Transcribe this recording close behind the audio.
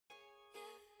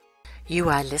You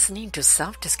are listening to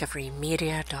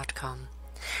selfdiscoverymedia.com,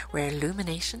 where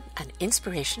illumination and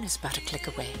inspiration is but a click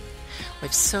away.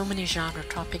 With so many genre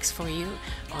topics for you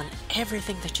on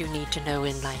everything that you need to know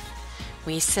in life.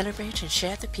 We celebrate and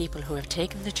share the people who have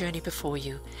taken the journey before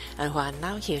you and who are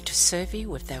now here to serve you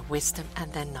with their wisdom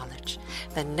and their knowledge.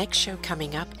 The next show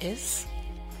coming up is...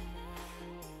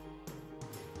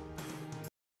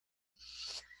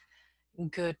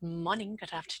 Good morning,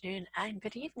 good afternoon, and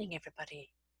good evening, everybody.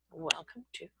 Welcome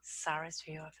to Sara's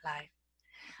View of Life.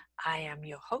 I am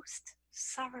your host,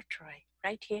 Sara Troy,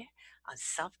 right here on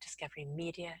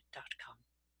selfdiscoverymedia.com.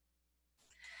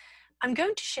 I'm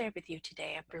going to share with you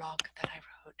today a blog that I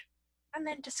wrote and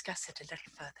then discuss it a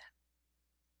little further.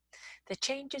 The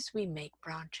changes we make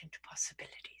branch into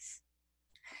possibilities.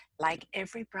 Like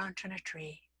every branch on a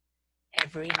tree,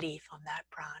 every leaf on that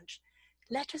branch,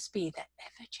 let us be the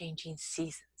ever-changing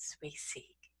seasons we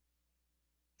seek.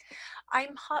 I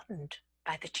am heartened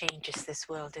by the changes this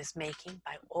world is making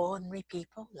by ordinary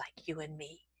people like you and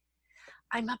me.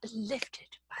 I'm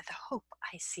uplifted by the hope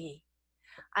I see.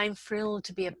 I'm thrilled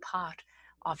to be a part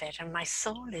of it, and my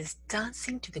soul is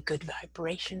dancing to the good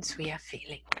vibrations we are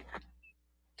feeling.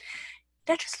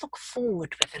 Let us look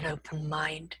forward with an open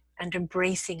mind and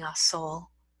embracing our soul,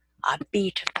 our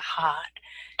beat of the heart.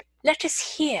 Let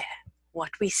us hear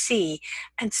what we see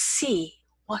and see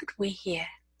what we hear.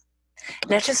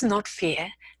 Let us not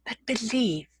fear, but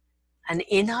believe, and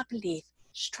in our belief,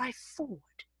 strive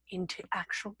forward into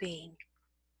actual being.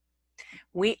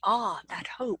 We are that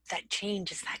hope that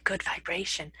changes, that good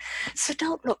vibration. So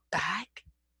don't look back.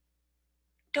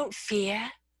 Don't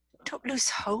fear. Don't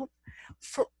lose hope,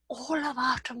 for all of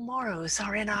our tomorrows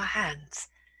are in our hands.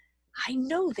 I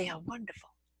know they are wonderful.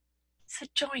 So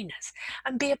join us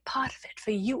and be a part of it, for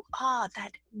you are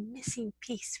that missing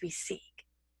piece we seek.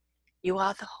 You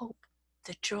are the hope,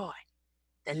 the joy,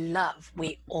 the love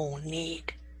we all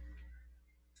need.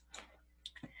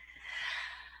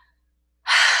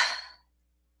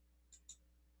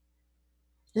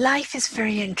 Life is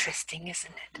very interesting,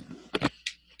 isn't it?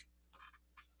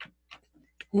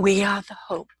 We are the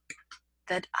hope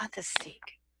that others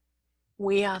seek.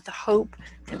 We are the hope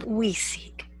that we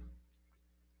seek.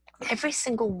 Every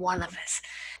single one of us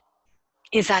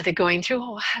is either going through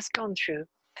or has gone through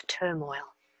a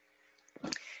turmoil.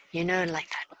 You know, like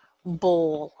that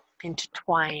ball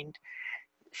intertwined,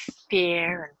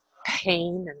 fear and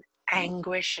pain and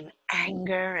anguish and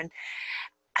anger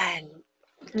and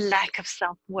lack of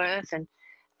self-worth and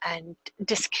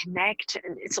disconnect,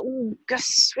 and it's all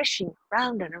just swishing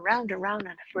round and around in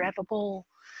a forever ball.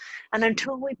 And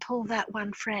until we pull that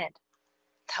one thread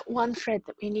that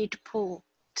we need to pull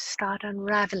to start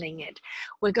unraveling it,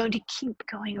 we're going to keep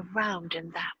going around in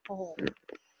that ball.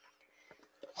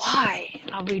 Why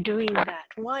are we doing that?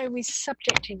 Why are we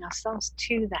subjecting ourselves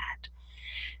to that?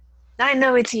 I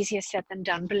know it's easier said than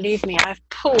done. Believe me, I've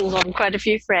pulled on quite a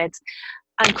few threads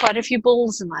and quite a few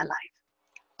balls in my life.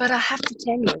 But I have to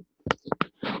tell you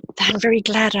that I'm very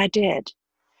glad I did,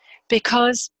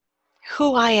 because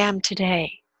who I am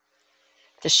today,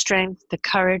 the strength, the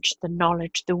courage, the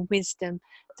knowledge, the wisdom,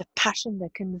 the passion, the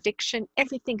conviction,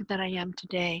 everything that I am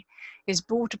today is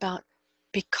brought about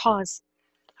because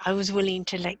I was willing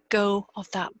to let go of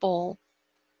that ball,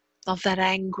 of that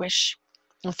anguish,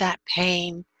 of that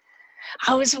pain.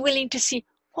 I was willing to see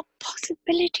what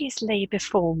possibilities lay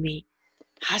before me,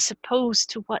 as opposed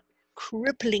to what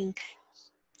crippling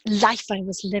life I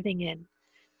was living in,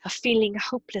 of feeling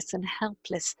hopeless and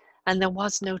helpless, and there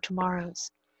was no tomorrows.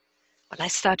 When I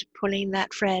started pulling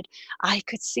that thread, I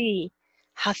could see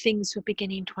how things were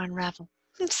beginning to unravel.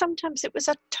 And sometimes it was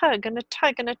a tug and a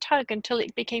tug and a tug until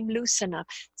it became loose enough.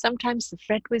 Sometimes the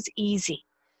thread was easy.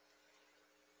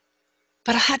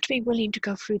 But I had to be willing to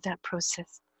go through that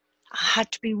process. I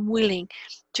had to be willing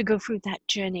to go through that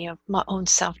journey of my own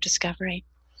self-discovery.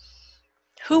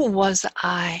 Who was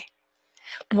I?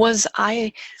 Was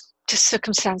I the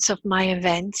circumstance of my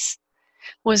events?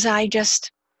 Was I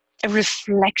just a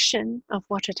reflection of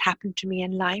what had happened to me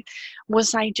in life?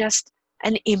 Was I just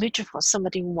an image of what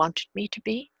somebody wanted me to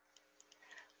be?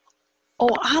 Or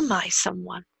am I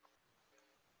someone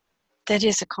that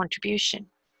is a contribution,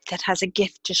 that has a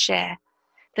gift to share,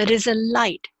 that is a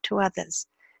light to others,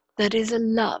 that is a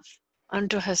love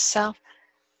unto herself,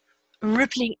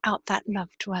 rippling out that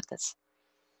love to others?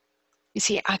 You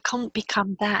see, I can't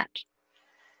become that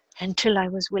until I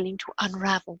was willing to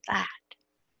unravel that.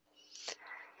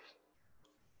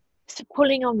 So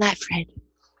pulling on that thread,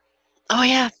 oh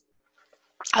yeah,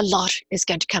 a lot is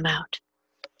going to come out.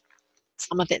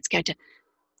 Some of it's going to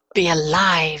be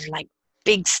alive like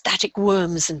big static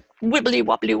worms and wibbly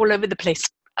wobbly all over the place.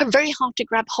 are very hard to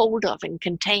grab hold of and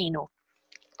contain or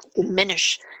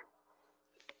diminish.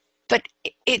 But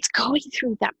it's going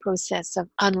through that process of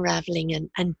unraveling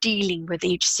and dealing with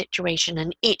each situation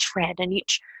and each thread and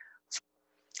each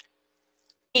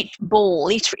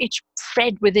ball, each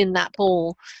thread within that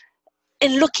ball,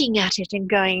 and looking at it and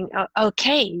going,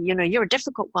 okay, you're a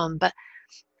difficult one, but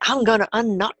I'm going to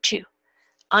unknot you.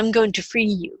 I'm going to free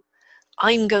you.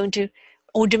 I'm going to,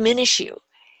 or diminish you.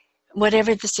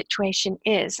 Whatever the situation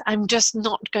is, I'm just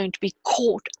not going to be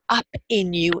caught up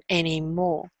in you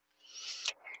anymore.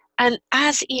 And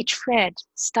as each thread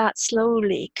starts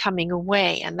slowly coming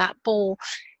away and that ball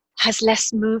has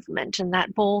less movement and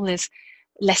that ball is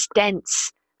less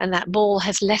dense and that ball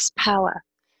has less power,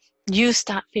 you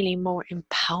start feeling more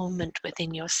empowerment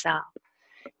within yourself.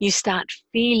 You start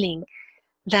feeling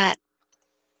that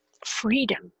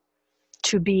freedom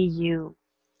to be you.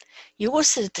 You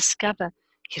also discover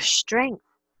your strength,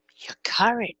 your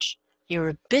courage, your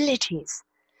abilities,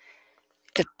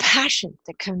 the passion,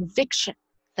 the conviction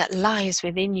that lies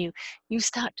within you. You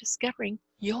start discovering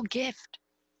your gift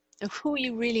of who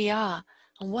you really are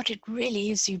and what it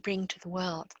really is you bring to the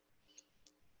world.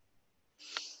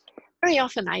 Very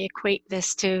often I equate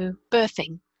this to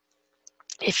birthing.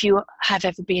 If you have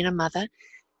ever been a mother,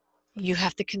 you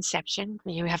have the conception,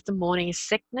 you have the morning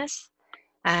sickness,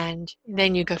 and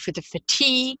then you go through the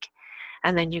fatigue,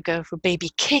 and then you go for baby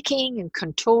kicking and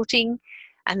contorting,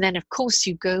 and then of course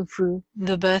you go through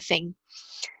the birthing.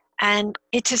 And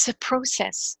it is a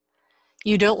process.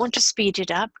 You don't want to speed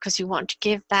it up because you want to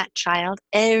give that child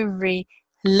every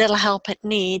little help it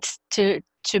needs to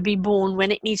be born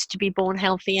when it needs to be born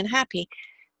healthy and happy.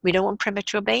 We don't want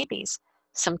premature babies.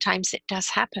 Sometimes it does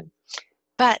happen.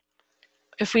 But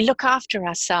if we look after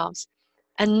ourselves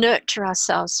and nurture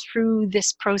ourselves through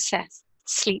this process,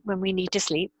 sleep when we need to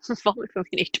sleep, vomit when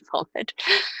we need to vomit,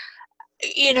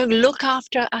 look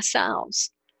after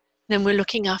ourselves, then we're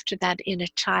looking after that inner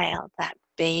child, that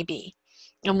baby.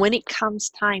 And when it comes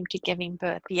time to giving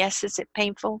birth, yes, is it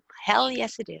painful? Hell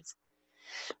yes, it is.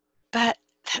 But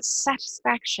that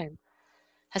satisfaction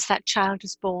as that child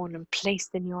is born and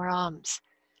placed in your arms,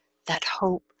 that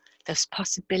hope, those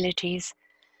possibilities,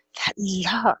 that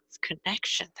love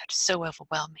connection that is so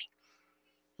overwhelming.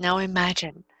 Now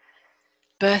imagine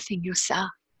birthing yourself,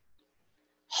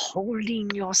 holding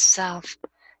yourself,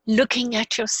 looking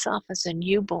at yourself as a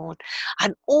newborn,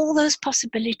 and all those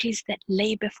possibilities that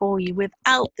lay before you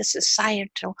without the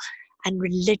societal and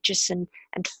religious and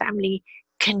family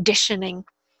conditioning.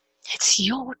 It's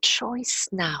your choice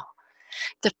now.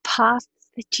 The path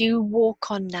that you walk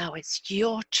on now is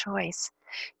your choice.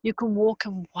 You can walk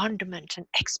in wonderment and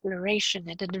exploration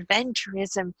and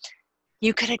adventurism.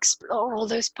 You can explore all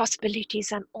those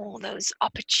possibilities and all those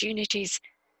opportunities,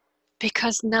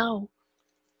 because now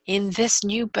in this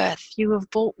new birth, you have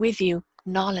brought with you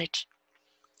knowledge,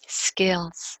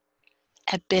 skills,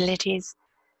 abilities,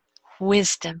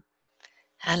 wisdom,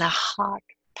 and a heart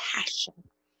passion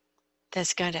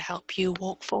that's going to help you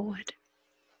walk forward.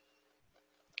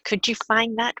 Could you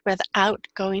find that without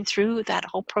going through that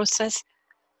whole process,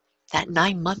 that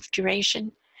 9-month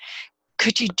duration?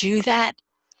 Could you do that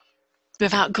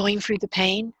without going through the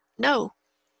pain? No,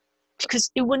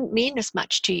 because it wouldn't mean as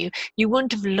much to you. You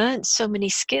wouldn't have learned so many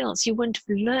skills. You wouldn't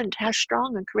have learned how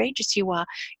strong and courageous you are.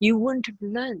 You wouldn't have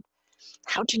learned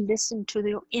how to listen to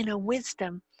your inner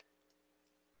wisdom.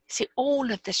 See,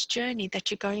 all of this journey that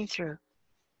you're going through,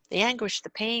 the anguish, the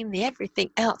pain, the everything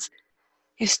else,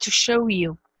 is to show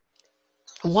you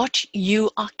what you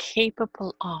are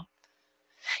capable of,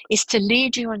 is to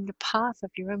lead you on the path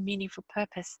of your own meaningful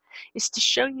purpose, is to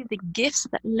show you the gifts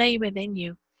that lay within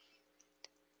you,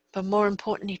 but more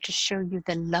importantly, to show you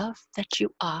the love that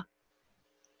you are.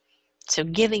 So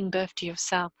giving birth to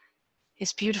yourself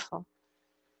is beautiful,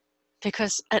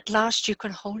 because at last you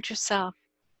can hold yourself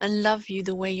and love you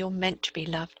the way you're meant to be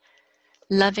loved,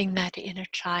 loving that inner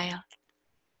child,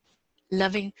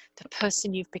 loving the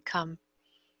person you've become.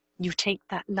 You take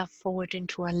that love forward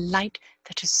into a light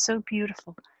that is so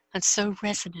beautiful and so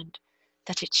resonant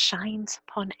that it shines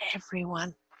upon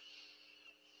everyone.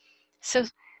 So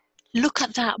look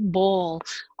at that ball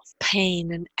of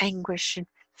pain and anguish and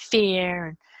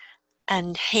fear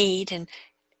and hate and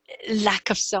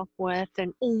lack of self-worth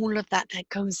and all of that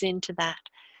goes into that.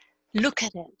 Look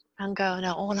at it and go,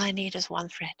 no, all I need is one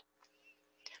thread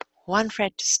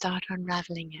to start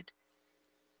unraveling it,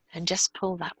 and just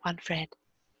pull that one thread.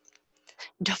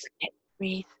 Don't forget to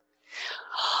breathe.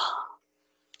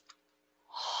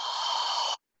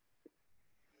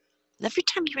 Every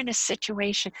time you're in a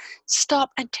situation,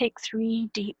 stop and take 3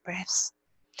 deep breaths.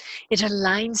 It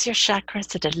aligns your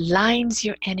chakras, it aligns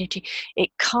your energy,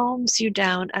 it calms you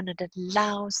down, and it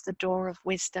allows the door of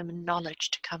wisdom and knowledge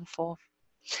to come forth.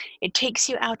 It takes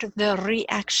you out of the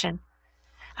reaction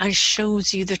and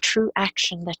shows you the true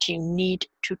action that you need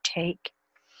to take.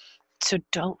 So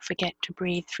don't forget to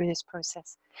breathe through this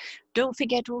process. Don't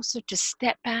forget also to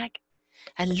step back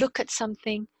and look at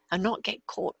something and not get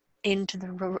caught into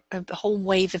the whole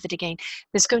wave of it again.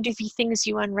 There's going to be things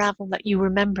you unravel that you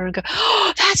remember and go,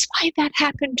 oh, that's why that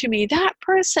happened to me, that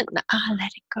person. Let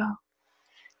it go.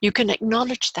 You can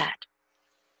acknowledge that.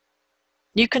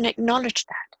 You can acknowledge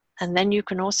that. And then you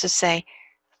can also say,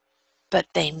 but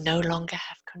they no longer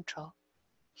have control.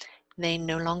 They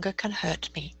no longer can hurt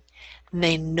me.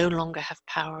 They no longer have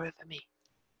power over me.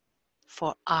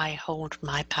 For I hold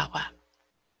my power.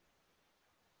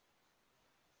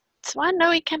 So I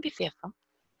know it can be fearful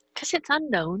because it's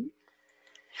unknown.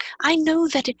 I know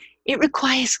that it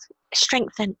requires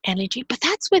strength and energy, but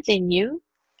that's within you.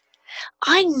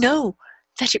 I know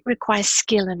that it requires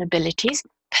skill and abilities,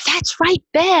 but that's right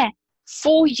there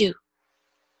for you,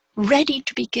 ready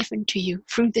to be given to you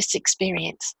through this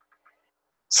experience.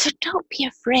 So don't be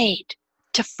afraid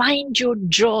to find your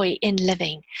joy in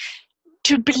living,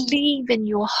 to believe in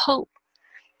your hope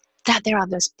that there are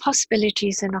those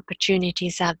possibilities and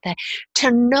opportunities out there,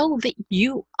 to know that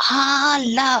you are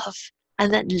love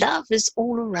and that love is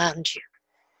all around you.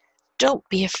 Don't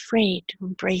be afraid to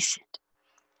embrace it.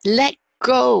 Let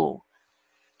go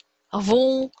of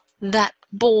all that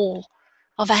ball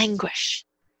of anguish.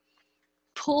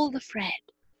 Pull the thread.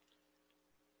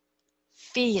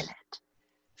 Feel it.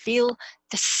 Feel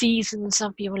the seasons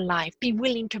of your life. Be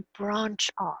willing to branch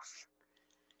off.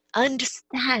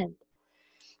 Understand,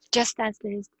 just as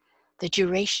there is the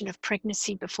duration of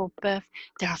pregnancy before birth,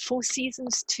 there are 4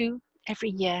 seasons too every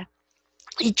year.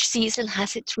 Each season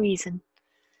has its reason.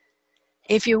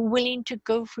 If you're willing to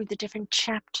go through the different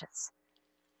chapters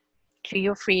to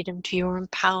your freedom, to your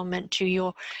empowerment, to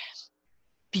your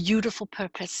beautiful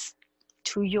purpose,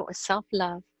 to your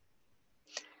self-love,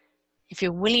 if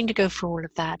you're willing to go through all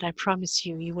of that, I promise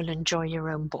you, you will enjoy your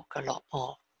own book a lot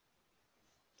more.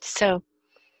 So,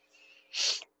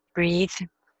 breathe,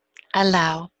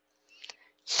 allow,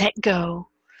 let go,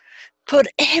 put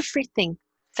everything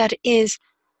that is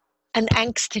an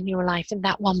angst in your life in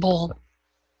that one ball.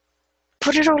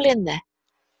 Put it all in there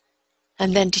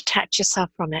and then detach yourself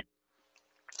from it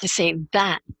and say,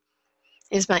 that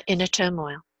is my inner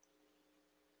turmoil.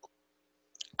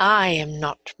 I am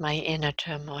not my inner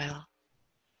turmoil.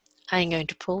 I'm going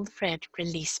to pull the thread,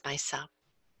 release myself,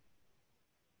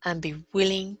 and be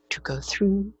willing to go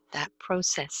through that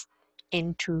process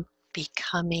into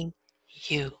becoming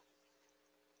you.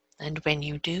 And when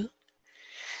you do,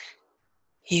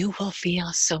 you will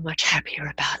feel so much happier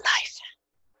about life.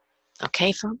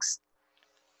 Okay, folks?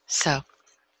 So,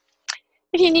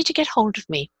 if you need to get hold of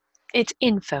me, it's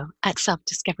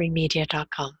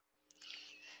info@selfdiscoverymedia.com.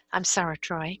 I'm Sara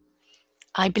Troy.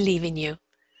 I believe in you.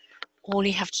 All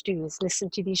you have to do is listen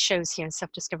to these shows here on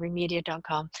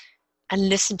selfdiscoverymedia.com and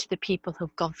listen to the people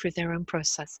who've gone through their own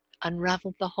process,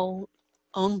 unraveled the whole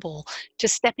own ball, to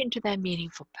step into their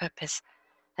meaningful purpose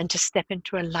and to step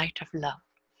into a light of love.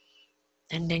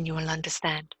 And then you will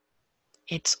understand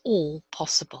it's all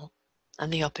possible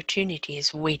and the opportunity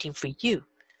is waiting for you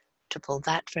to pull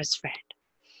that first thread.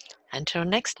 Until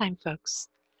next time, folks,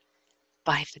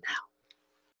 bye for now.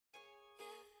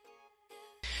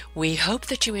 We hope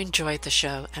that you enjoyed the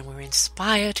show and were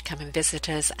inspired to come and visit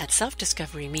us at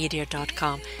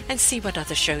selfdiscoverymedia.com and see what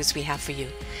other shows we have for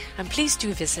you. And please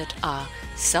do visit our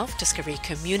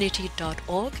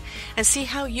selfdiscoverycommunity.org and see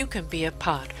how you can be a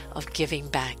part of giving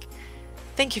back.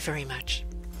 Thank you very much.